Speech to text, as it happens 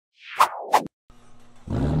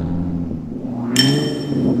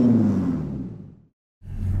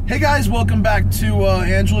Hey guys, welcome back to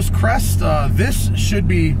Angeles Crest. This should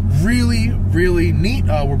be really, really neat.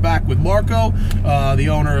 We're back with Marco, the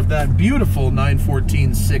owner of that beautiful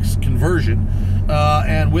 914-6 conversion,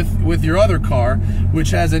 and with your other car, which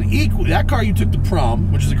has an equal. That car you took to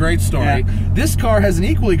prom, which is a great story. Yeah. This car has an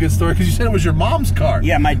equally good story because you said it was your mom's car.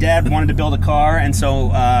 Yeah, my dad wanted to build a car, and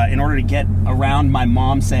so in order to get around my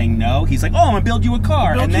mom saying no, he's like, "Oh, I'm gonna build you a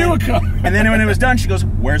car." And then when it was done, she goes,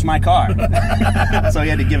 "Where's my car?" So he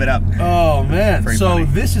had to give it up. Oh man! Pretty so funny.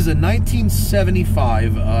 This is a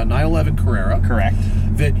 1975 911 Carrera. Correct.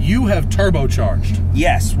 That you have turbocharged.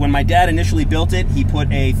 Yes. When my dad initially built it, he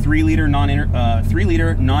put a 3-liter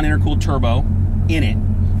non-intercooled turbo in it,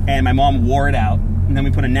 and my mom wore it out. And then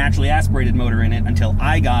we put a naturally aspirated motor in it until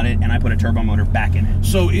I got it, and I put a turbo motor back in it.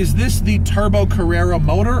 So is this the turbo Carrera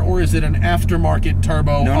motor, or is it an aftermarket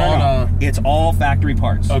turbo? No. It's all factory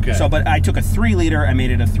parts. Okay. So, but I took a 3-liter, I made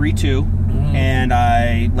it a 3.2, and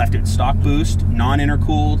I left it stock boost,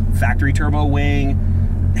 non-intercooled, factory turbo wing,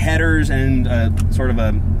 headers, and sort of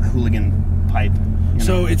a hooligan pipe.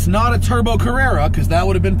 So it's not a turbo Carrera, because that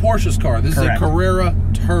would have been Porsche's car. This Correct. is a Carrera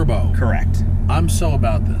turbo. Correct. I'm so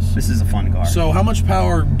about this. This is a fun car. So how much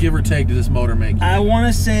power, give or take, does this motor make? I want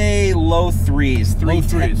to say low threes.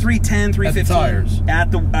 310, 315. At the tires?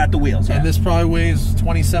 At the wheels, yeah. And this probably weighs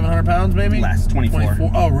 2,700 pounds, maybe? Less, 24.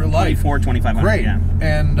 Oh, real light. 24, 2,500, Great. yeah.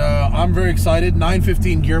 And I'm very excited.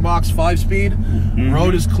 915 gearbox, 5-speed.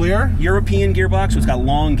 Road is clear. European gearbox, so it's got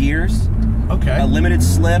long gears. Okay. A limited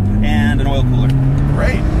slip, and an oil cooler.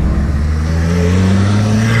 Great.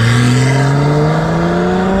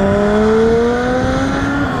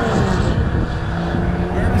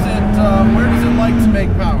 Where does it like to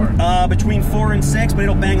make power? Between 4 and 6, but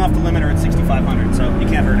it'll bang off the limiter at 6,500, so you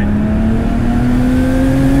can't hurt it.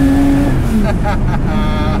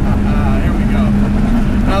 Here we go.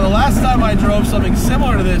 Now, the last time I drove something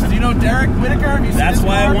similar to this, do you know Derek Whitaker? Have you seen That's his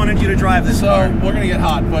why car? I wanted you to drive this car. So we're gonna get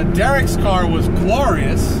hot, but Derek's car was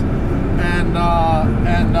glorious, and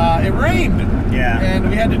it rained. Yeah. And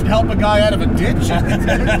we had to help a guy out of a ditch.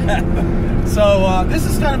 So this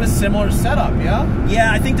is kind of a similar setup, yeah?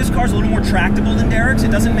 Yeah, I think this car's a little more tractable than Derek's.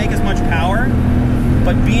 It doesn't make as much power,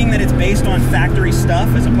 but being that it's based on factory stuff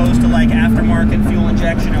as opposed to like aftermarket fuel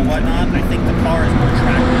injection and whatnot, I think the car is more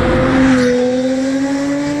tractable.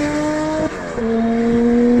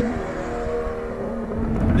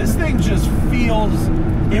 This thing just feels,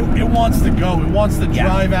 it wants to go. It wants to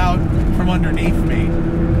drive out from underneath me.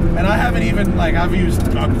 And I haven't even, like, I've used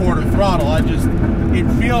a quarter throttle. It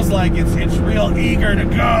feels like it's real eager to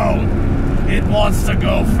go. It wants to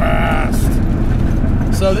go fast.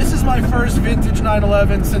 So this is my first vintage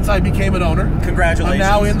 911 since I became an owner. Congratulations. I'm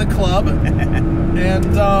now in the club.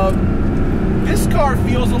 And this car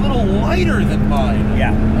feels a little lighter than mine.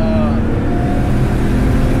 Yeah.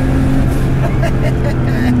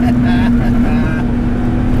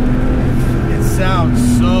 It sounds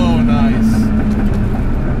so nice.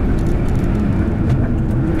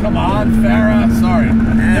 Come on, Farah. Sorry.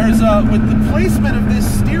 There's with the placement of this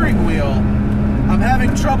steering wheel, I'm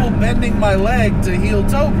having trouble bending my leg to heel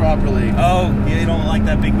toe properly. Oh, you don't like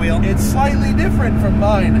that big wheel? It's slightly different from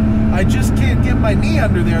mine. I just can't get my knee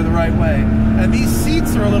under there the right way. And these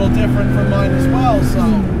seats are a little different from mine as well,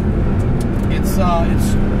 so it's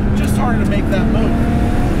just harder to make that move.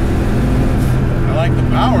 I like the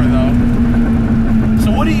power though. So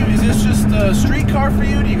what do you, is this just a street car for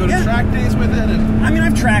you? Do you go to track days with it? I mean,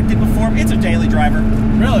 I've tracked it before. It's a daily driver.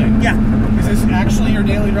 Really? Yeah. Is this actually your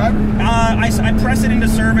daily driver? I press it into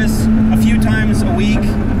service a few times a week,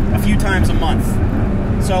 a few times a month.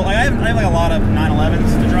 So I have like a lot of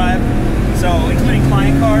 911s to drive, so including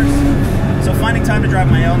client cars. So finding time to drive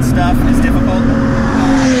my own stuff is difficult.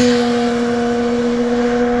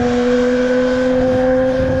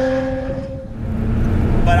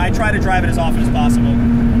 But I try to drive it as often as possible.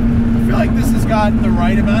 I feel like this has got the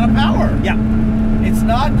right amount of power. Yeah. It's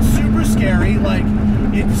not super scary. Like,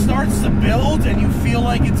 it starts to build and you feel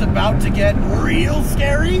like it's about to get real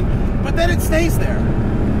scary, but then it stays there,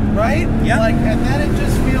 right? Yeah. Like, and then it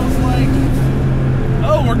just feels like,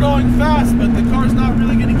 oh, we're going fast, but the car's not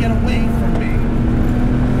really going to get away from me.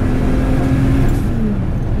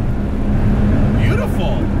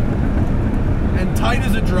 Beautiful. And tight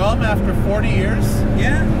as a drum after 40 years.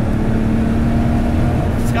 Yeah.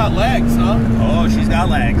 It's got legs, huh? Oh, she's got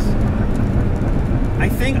legs. I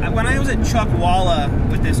think when I was at Chuckwalla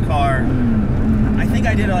with this car, I think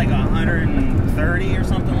I did like 130 or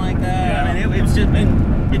something like that. Yeah. I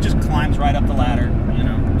mean, it just climbs right up the ladder, you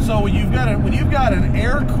know. So when you've got an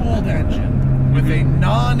air-cooled engine with a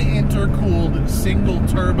non-intercooled single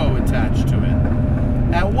turbo attached to it,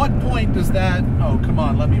 At what point does that... Oh, come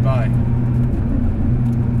on, let me by.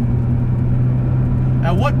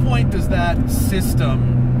 At what point does that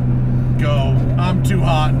system go, I'm too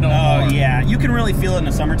hot, no more? Oh, yeah. You can really feel it in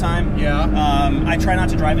the summertime. Yeah. I try not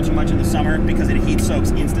to drive it too much in the summer because it heat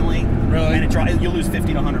soaks instantly. Really? And you'll lose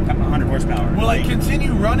 50 to 100 horsepower. Will it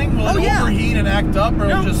continue running? Will it overheat and act up, or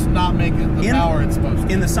will it just not make it the power it's supposed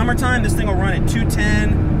to? In the summertime, this thing will run at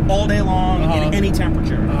 210 all day long in any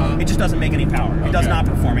temperature. It just doesn't make any power. It does not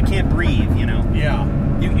perform. It can't breathe, you know? Yeah.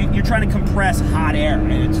 You're trying to compress hot air,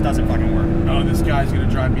 and it just doesn't fucking work. Oh, this guy's gonna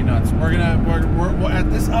drive me nuts. We're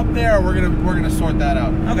at this up there. We're gonna sort that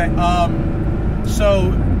out. Okay.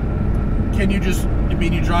 So, can you just? I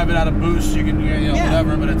mean, you drive it out of boost. You can,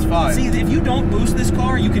 whatever, but it's fine. See, if you don't boost this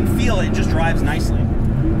car, you can feel it just drives nicely.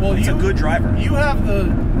 Well, it's a good driver. You have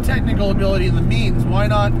the technical ability and the means. Why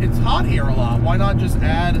not? It's hot here a lot. Why not just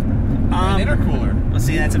add an intercooler? Well,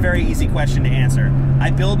 see, that's a very easy question to answer. I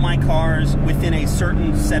build my cars within a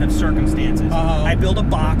certain set of circumstances. I build a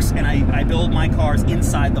box, and I build my cars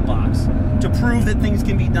inside the box to prove that things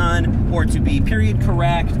can be done, or to be period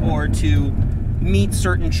correct, or to meet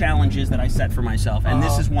certain challenges that I set for myself. And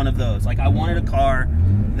this is one of those. Like, I wanted a car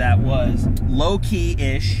that was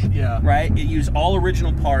low-key-ish, right? It used all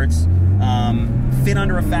original parts, fit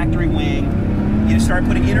under a factory wing. You start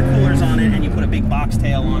putting intercoolers on it, and you put a big box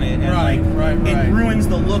tail on it, and it ruins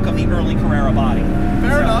the look of the early Carrera body.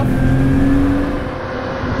 Fair enough.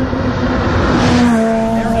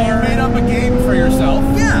 You made up a game for yourself.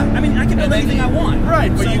 Yeah, I mean, I can build anything I want.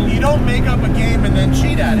 Right, but you don't make up a game and then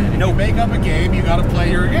cheat at it. If you make up a game, you got to play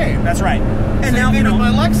your game. That's right. And now, with my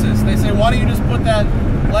Lexus, they say, why don't you just put that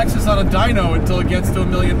Lexus on a dyno until it gets to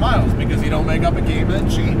 1,000,000 miles? Because you don't make up a game and then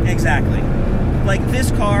cheat. Exactly. Like this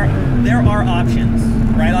car, there are options,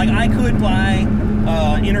 right? Like I could buy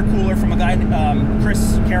an intercooler from a guy,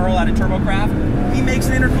 Chris Carroll out of TurboCraft. He makes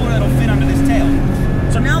an intercooler that'll fit under this tail.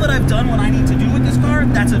 So now that I've done what I need to do with this car,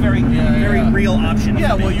 that's a very real option.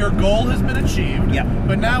 Yeah, well, your goal has been achieved. Yeah.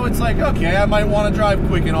 But now it's like, okay, I might want to drive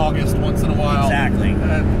quick in August once in a while. Exactly.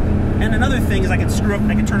 And another thing is I can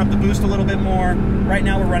turn up the boost a little bit more. Right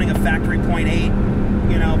now we're running a factory 0.8,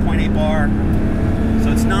 0.8 bar.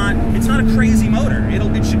 So it's not a crazy motor.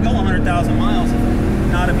 It should go 100,000 miles if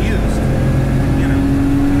not abused.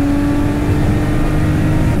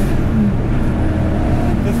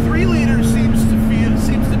 The 3-liter seems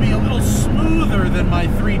to be a little smoother than my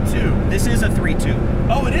 3.2. This is a 3.2.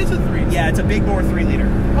 Oh, it is a 3.2. Yeah, it's a big bore 3-liter.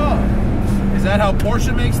 Oh. Is that how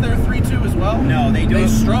Porsche makes their 3.2 as well? No, they do. They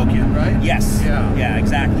stroke it, right? Yes. Yeah. Yeah,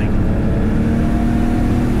 exactly.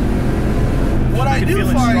 What I do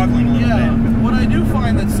find, what I do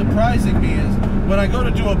find that's surprising me is when I go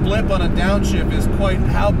to do a blip on a downshift is quite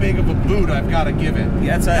how big of a boot I've got to give it.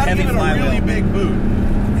 Yeah, it's a heavy flywheel. A really big boot.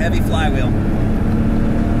 Heavy flywheel.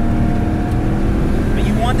 But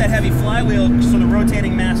you want that heavy flywheel so the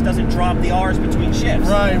rotating mass doesn't drop the R's between shifts.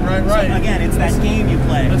 Right. So again, it's that game you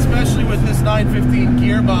play. Especially with this 915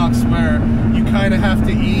 gearbox where you kind of have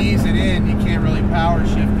to ease it in. You can't really power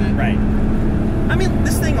shift it. Right. I mean,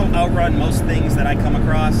 this thing will outrun most things that I come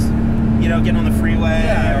across. Getting on the freeway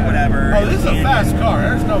or whatever. Oh, this is a fast car.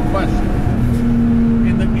 There's no question.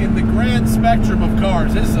 In the grand spectrum of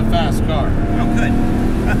cars, this is a fast car. Oh, good.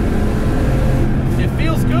 It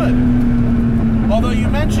feels good. Although you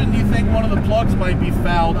mentioned you think one of the plugs might be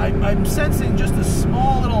fouled, I'm sensing just a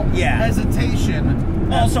small little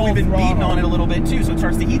hesitation. Also, we've been beating on it a little bit too, so it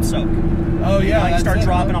starts to heat soak. Oh yeah, you start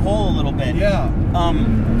dropping a hole a little bit. Yeah.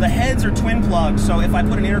 The heads are twin plugs, so if I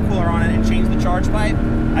put an intercooler on it and change the charge pipe,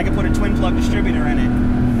 I can put a twin plug distributor in it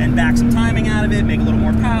and back some timing out of it, make a little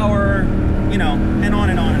more power, and on and on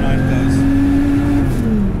and on it goes.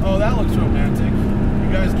 Oh, that looks romantic. You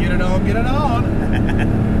guys get it on, get it on.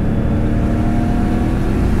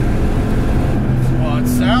 Well, it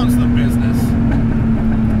sounds the business.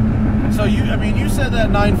 So you said that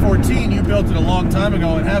 914, you built it a long time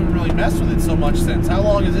ago and haven't really messed with it so much since. How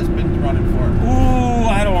long has this been running for? Ooh,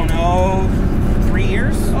 I don't know. 3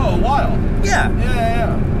 years? Oh, a while. Yeah.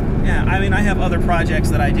 Yeah, I mean, I have other projects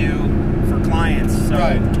that I do for clients.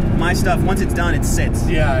 So my stuff, once it's done, it sits.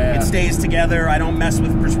 Yeah. It stays together. I don't mess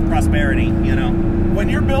with prosperity, When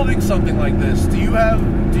you're building something like this, do you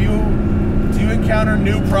encounter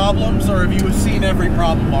new problems, or have you seen every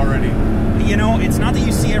problem already? It's not that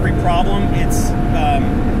you see every problem. It's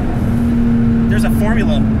there's a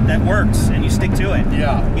formula that works, and you stick to it.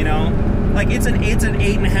 Yeah. Like it's an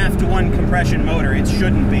 8.5 to 1 compression motor. It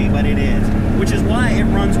shouldn't be, but it is, which is why it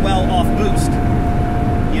runs well off boost.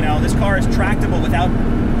 This car is tractable without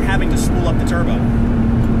having to spool up the turbo.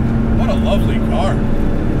 What a lovely car.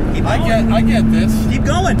 I get this. Keep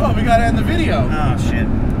going. Oh, we gotta end the video. Oh shit.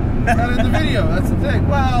 Gotta end the video. That's the thing.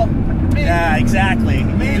 Well, maybe, yeah, exactly.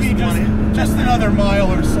 Maybe just another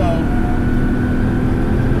mile or so.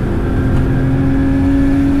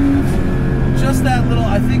 Just that little.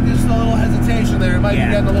 I think there's a little hesitation there. It might be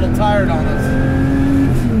getting a little tired on us.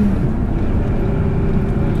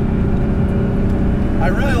 I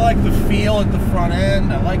really like the feel at the front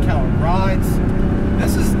end. I like how it rides.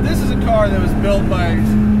 This is a car that was built by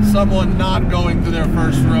someone not going to their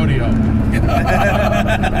first rodeo.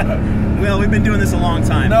 Well, we've been doing this a long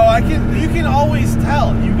time. No, you can always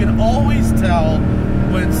tell. You can always tell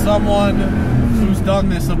when someone who's done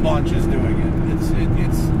this a bunch is doing it.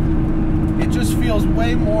 It just feels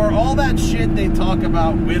way more, all that shit they talk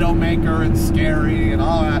about, Widowmaker and scary and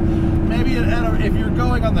all that. Maybe if you're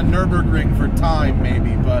going on the Nürburgring for time,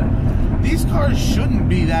 maybe, but these cars shouldn't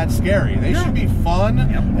be that scary. They should be fun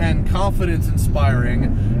and confidence-inspiring,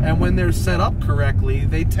 and when they're set up correctly,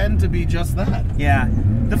 they tend to be just that. Yeah.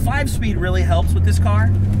 The 5-speed really helps with this car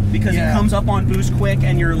because it comes up on boost quick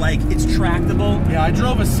and you're like, it's tractable. Yeah, I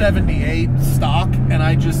drove a 78 stock and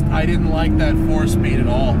I didn't like that 4-speed at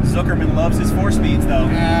all. Zuckerman loves his 4-speeds though.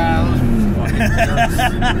 Yeah, those fucking jerks.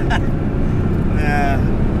 Yeah.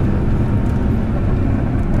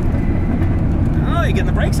 Oh, you're getting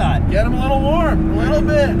the brakes hot. Get them a little warm, a little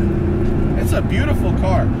bit. It's a beautiful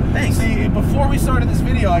car. Thanks. See, before we started this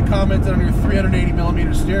video, I commented on your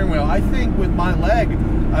 380mm steering wheel. I think with my leg,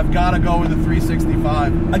 I've got to go with a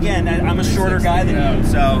 365. Again, I'm a shorter guy than you,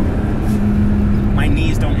 so my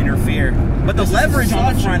knees don't interfere. But the leverage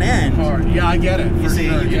on the front end, yeah, I get it. You see,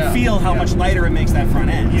 you can feel how much lighter it makes that front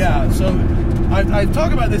end. Yeah, so I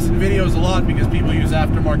talk about this in videos a lot because people use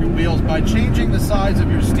aftermarket wheels. By changing the size of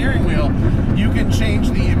your steering wheel, you can change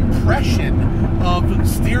the impression of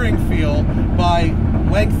steering feel by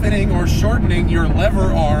lengthening or shortening your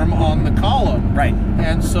lever arm on the column. Right.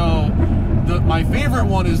 And so my favorite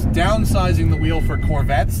one is downsizing the wheel for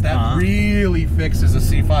Corvettes. That really fixes a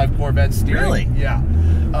C5 Corvette steering. Really? Yeah.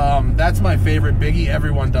 That's my favorite biggie.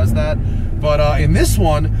 Everyone does that. But in this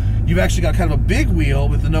one, you've actually got kind of a big wheel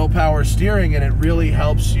with the no power steering, and it really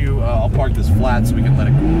helps you. I'll park this flat so we can let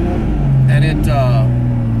it cool. And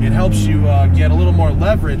it helps you get a little more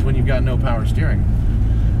leverage when you've got no power steering.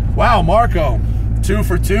 Wow, Marco. 2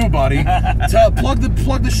 for 2, buddy. Plug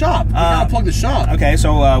the shop. We gotta plug the shop. Okay,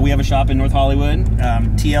 so we have a shop in North Hollywood,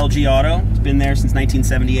 TLG Auto. It's been there since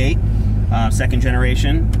 1978, second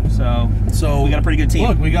generation. So we got a pretty good team.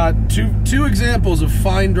 Look, we got two examples of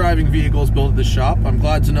fine driving vehicles built at the shop. I'm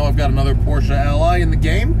glad to know I've got another Porsche ally in the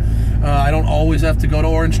game. I don't always have to go to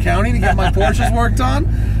Orange County to get my Porsches worked on.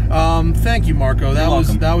 Thank you, Marco.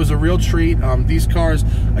 That was a real treat. These cars,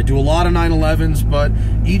 I do a lot of 911s, but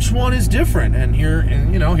each one is different. And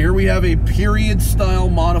here we have a period style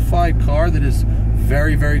modified car that is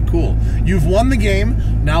very, very cool. You've won the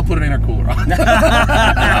game. Now put an intercooler on.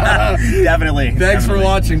 Definitely. Thanks for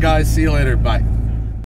watching, guys. See you later. Bye.